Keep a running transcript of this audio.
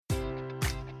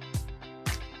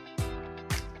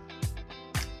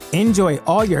Enjoy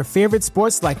all your favorite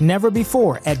sports like never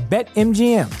before at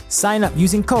BetMGM. Sign up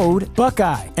using code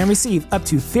Buckeye and receive up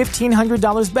to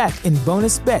 $1,500 back in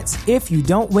bonus bets if you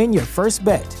don't win your first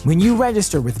bet. When you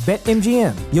register with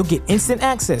BetMGM, you'll get instant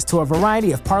access to a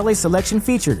variety of parlay selection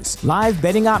features, live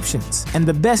betting options, and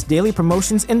the best daily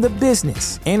promotions in the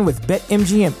business. And with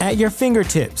BetMGM at your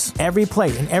fingertips, every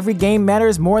play and every game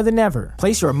matters more than ever.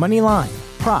 Place your money line,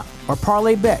 prop, or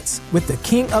parlay bets with the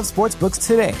king of sportsbooks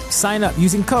today. Sign up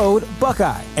using code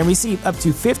Buckeye and receive up to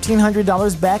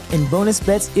 $1,500 back in bonus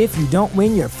bets if you don't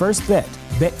win your first bet.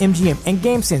 BetMGM and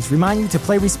GameSense remind you to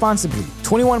play responsibly.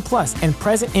 21 plus and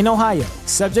present in Ohio,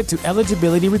 subject to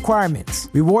eligibility requirements.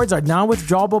 Rewards are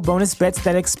non-withdrawable bonus bets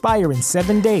that expire in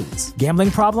 7 days. Gambling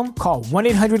problem? Call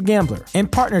 1-800-GAMBLER. In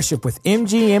partnership with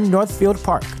MGM Northfield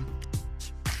Park.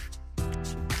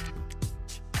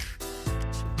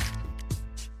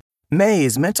 May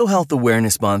is Mental Health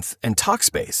Awareness Month, and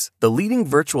Talkspace, the leading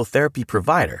virtual therapy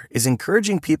provider, is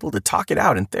encouraging people to talk it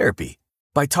out in therapy.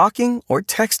 By talking or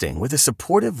texting with a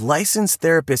supportive, licensed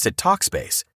therapist at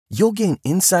Talkspace, you'll gain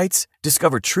insights,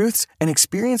 discover truths, and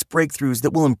experience breakthroughs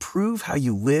that will improve how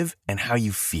you live and how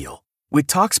you feel. With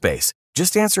Talkspace,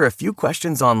 just answer a few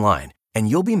questions online, and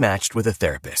you'll be matched with a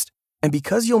therapist. And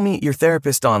because you'll meet your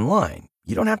therapist online,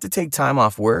 you don't have to take time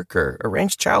off work or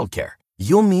arrange childcare.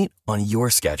 You'll meet on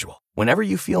your schedule, whenever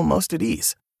you feel most at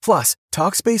ease. Plus,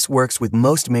 Talkspace works with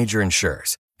most major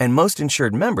insurers, and most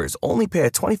insured members only pay a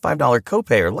 $25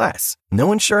 copay or less.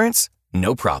 No insurance?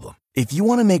 No problem. If you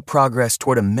want to make progress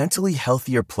toward a mentally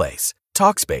healthier place,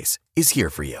 Talkspace is here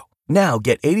for you. Now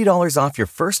get $80 off your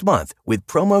first month with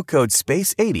promo code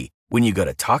SPACE80 when you go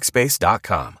to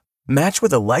Talkspace.com. Match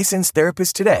with a licensed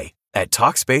therapist today at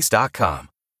Talkspace.com.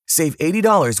 Save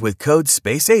 $80 with code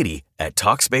SPACE80 at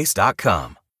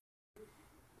Talkspace.com.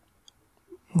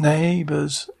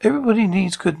 Neighbours. Everybody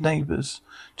needs good neighbours.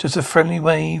 Just a friendly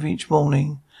wave each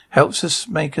morning helps us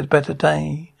make a better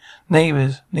day.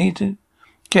 Neighbours need to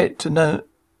get to know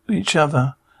each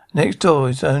other. Next door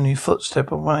is only a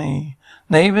footstep away.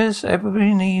 Neighbours.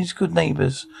 Everybody needs good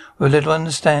neighbours. With a little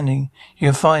understanding, you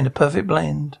can find a perfect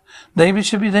blend. Neighbours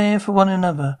should be there for one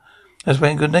another. That's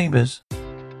when good neighbours.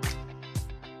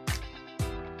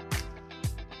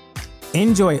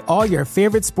 Enjoy all your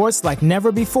favorite sports like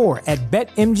never before at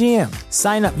BetMGM.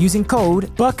 Sign up using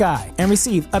code Buckeye and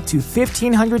receive up to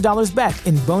 $1,500 back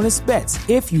in bonus bets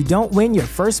if you don't win your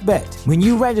first bet. When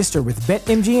you register with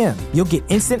BetMGM, you'll get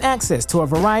instant access to a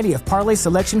variety of parlay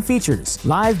selection features,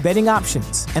 live betting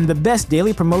options, and the best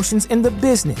daily promotions in the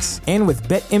business. And with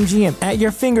BetMGM at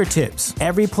your fingertips,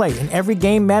 every play and every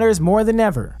game matters more than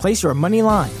ever. Place your money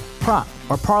line, prop,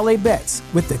 or parlay bets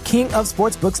with the king of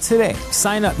sportsbooks today.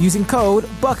 Sign up using code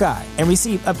Buckeye and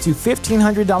receive up to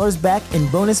 $1,500 back in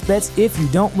bonus bets if you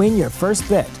don't win your first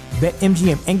bet.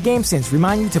 BetMGM and GameSense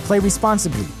remind you to play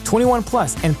responsibly. 21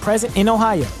 plus and present in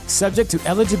Ohio, subject to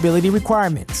eligibility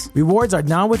requirements. Rewards are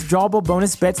non-withdrawable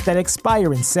bonus bets that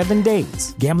expire in 7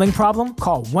 days. Gambling problem?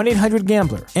 Call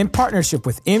 1-800-GAMBLER. In partnership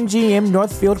with MGM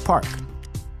Northfield Park.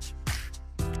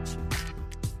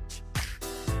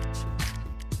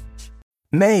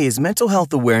 May is Mental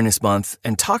Health Awareness Month,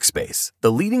 and Talkspace, the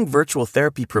leading virtual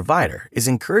therapy provider, is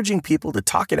encouraging people to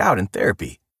talk it out in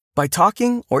therapy. By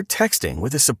talking or texting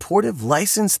with a supportive,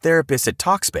 licensed therapist at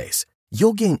Talkspace,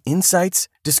 you'll gain insights,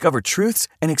 discover truths,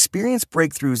 and experience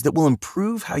breakthroughs that will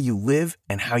improve how you live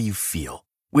and how you feel.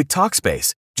 With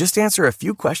Talkspace, just answer a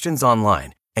few questions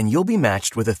online, and you'll be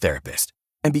matched with a therapist.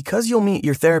 And because you'll meet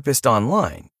your therapist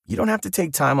online, you don't have to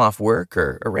take time off work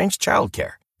or arrange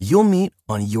childcare. You'll meet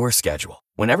on your schedule,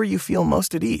 whenever you feel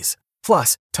most at ease.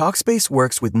 Plus, Talkspace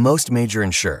works with most major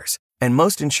insurers, and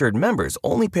most insured members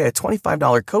only pay a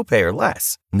 $25 copay or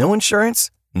less. No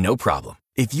insurance? No problem.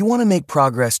 If you want to make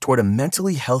progress toward a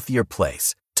mentally healthier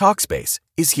place, Talkspace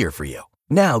is here for you.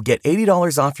 Now get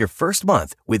 $80 off your first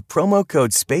month with promo code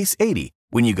SPACE80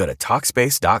 when you go to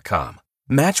Talkspace.com.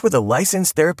 Match with a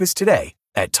licensed therapist today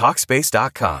at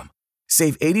Talkspace.com.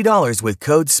 Save $80 with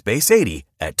code SPACE80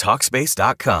 at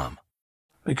Talkspace.com.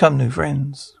 Become new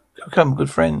friends. Become good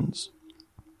friends.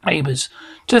 Neighbours.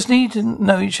 Just need to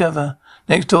know each other.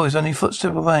 Next door is only a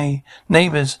footstep away.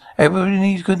 Neighbours. Everybody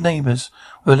needs good neighbours.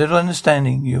 With a little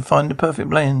understanding, you'll find the perfect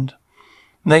blend.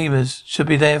 Neighbours should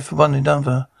be there for one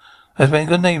another. That's when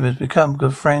good neighbours become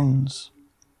good friends.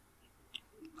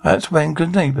 That's when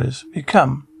good neighbours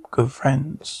become good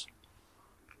friends.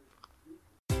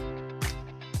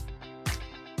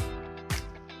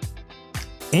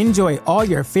 Enjoy all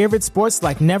your favorite sports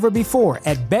like never before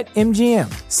at BetMGM.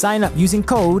 Sign up using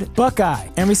code Buckeye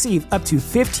and receive up to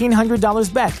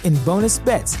 $1,500 back in bonus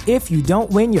bets if you don't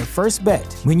win your first bet.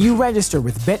 When you register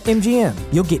with BetMGM,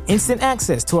 you'll get instant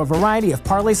access to a variety of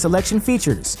parlay selection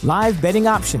features, live betting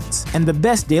options, and the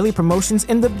best daily promotions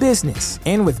in the business.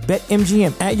 And with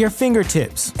BetMGM at your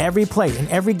fingertips, every play and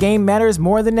every game matters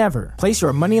more than ever. Place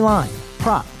your money line,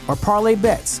 prop, or parlay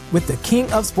bets with the king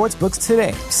of sportsbooks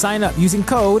today. Sign up using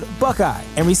code Buckeye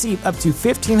and receive up to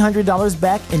 $1,500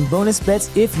 back in bonus bets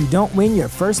if you don't win your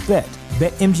first bet.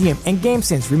 BetMGM and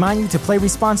GameSense remind you to play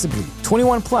responsibly.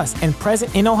 21 plus and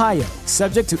present in Ohio,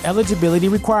 subject to eligibility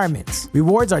requirements.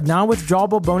 Rewards are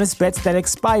non-withdrawable bonus bets that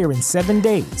expire in 7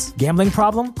 days. Gambling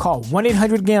problem? Call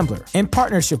 1-800-GAMBLER. In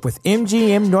partnership with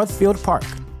MGM Northfield Park.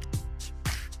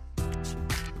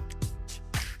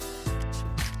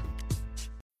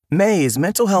 May is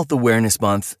Mental Health Awareness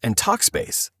Month, and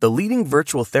Talkspace, the leading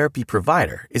virtual therapy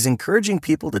provider, is encouraging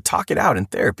people to talk it out in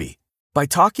therapy. By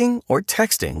talking or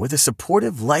texting with a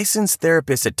supportive, licensed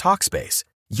therapist at Talkspace,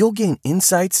 you'll gain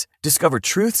insights, discover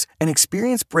truths, and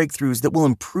experience breakthroughs that will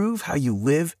improve how you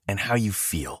live and how you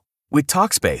feel. With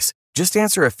Talkspace, just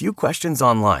answer a few questions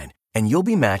online, and you'll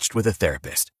be matched with a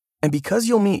therapist. And because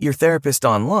you'll meet your therapist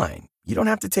online, you don't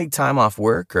have to take time off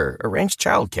work or arrange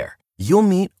childcare. You'll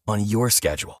meet on your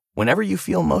schedule, whenever you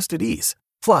feel most at ease.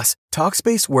 Plus,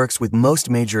 Talkspace works with most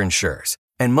major insurers,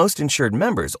 and most insured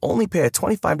members only pay a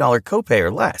 $25 copay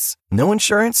or less. No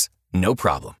insurance? No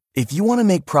problem. If you want to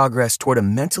make progress toward a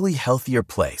mentally healthier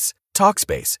place,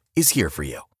 Talkspace is here for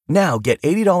you. Now get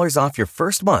 $80 off your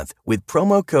first month with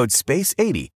promo code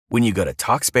SPACE80 when you go to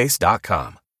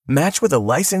Talkspace.com. Match with a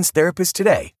licensed therapist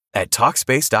today at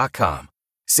Talkspace.com.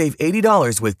 Save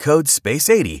 $80 with code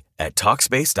SPACE80 at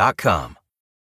Talkspace.com.